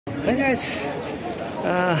Hi guys,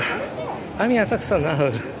 I'm in Asakusa now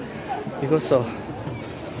because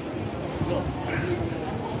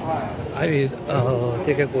I will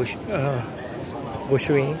take a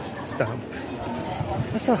Goshuin stamp.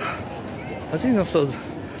 As you know, so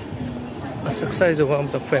Asakusa is one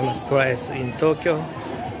of the famous places in Tokyo,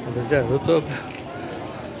 and there are a lot of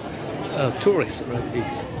tourists like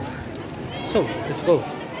this. So let's go.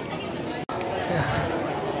 Yeah.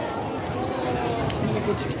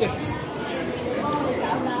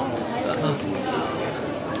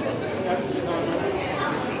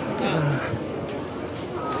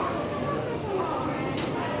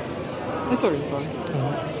 Sorry.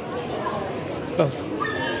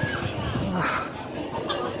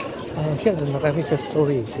 Here's the Nakamisa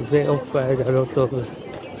Street. They offer a lot of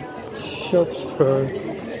shops for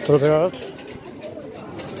travelers.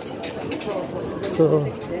 So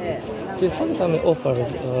they sometimes offer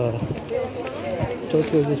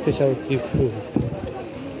Tokyo's specialty food.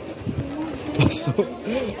 So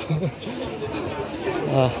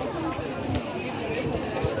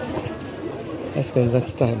I spend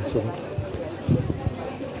much time, so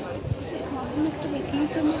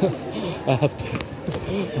I have to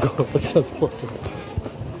go as soon as possible.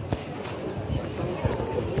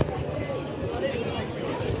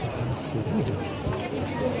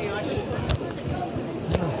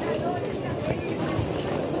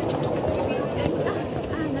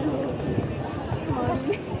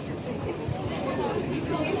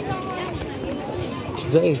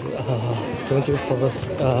 Today is 24th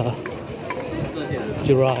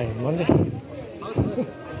July, Monday.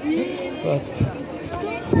 But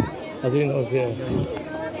as you know,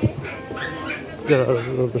 there are a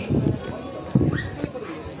lot of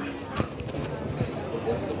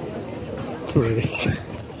tourists.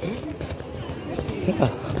 Yeah.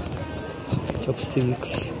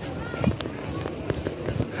 Chopsticks.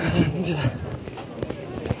 And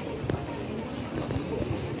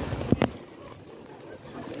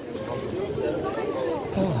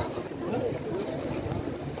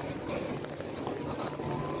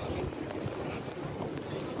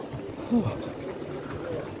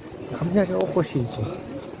雷おこしいぞ。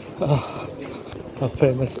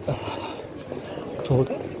famous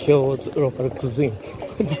Tokyo's local cuisine.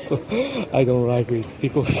 So I don't like it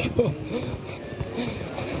because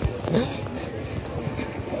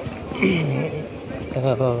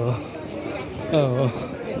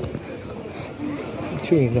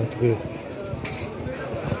chewing not good.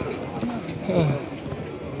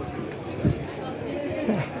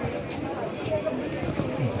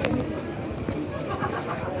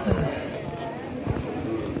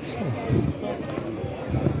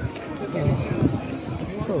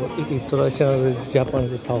 So it is traditional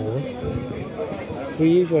Japanese towel. We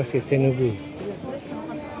usually say tenubu.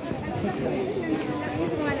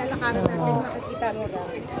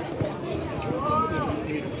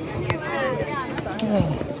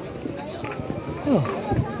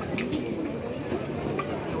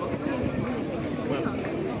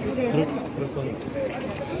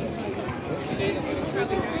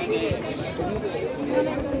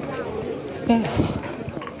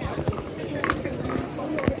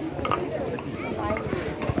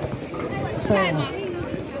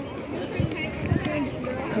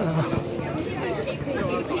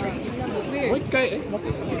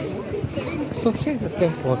 So here's the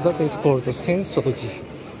temple that is called Senso-Ji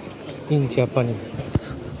in Japanese.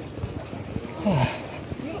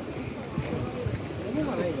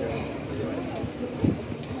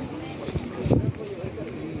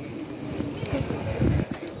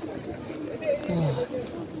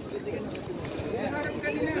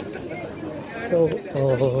 So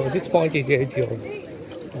this point is the edge of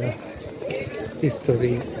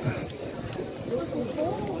history.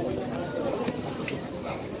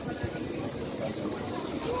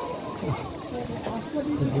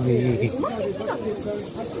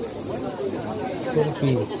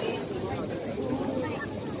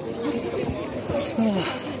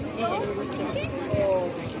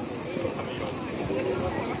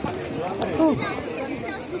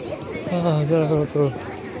 There are a lot of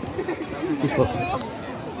people.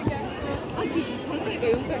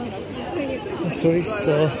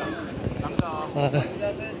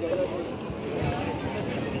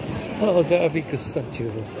 So there are big statue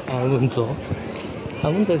of Amunzo.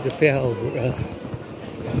 Amunzo is a pair of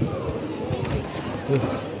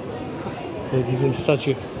Buddhism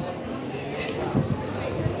statue.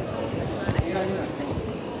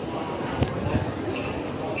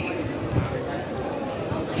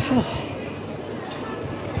 So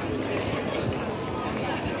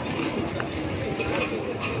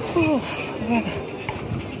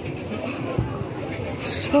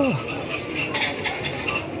So Happy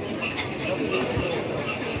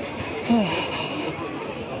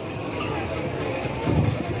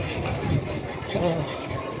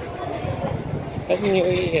New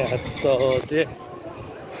Year. So the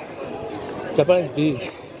Japanese beach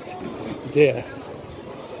there.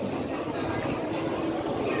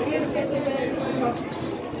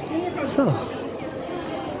 So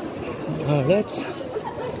let's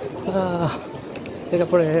take a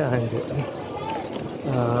break and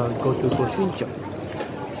go to Ohenro.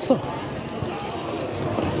 So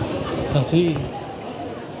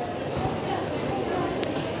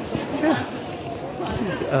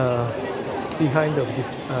behind of this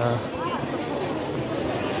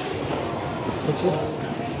picture.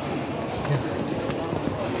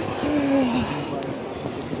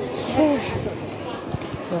 So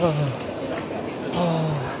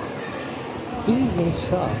this is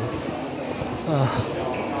inside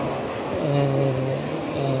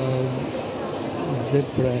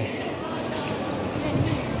zebra.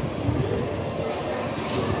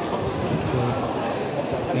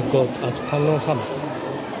 We got at Kanoto.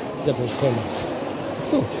 Japanese famous.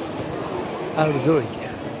 So I'll do it.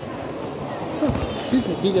 So this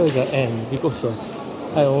video is the end because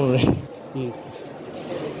I only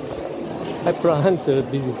I plan to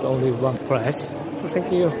visit only one place. So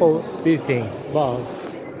thank you for visiting. Bye.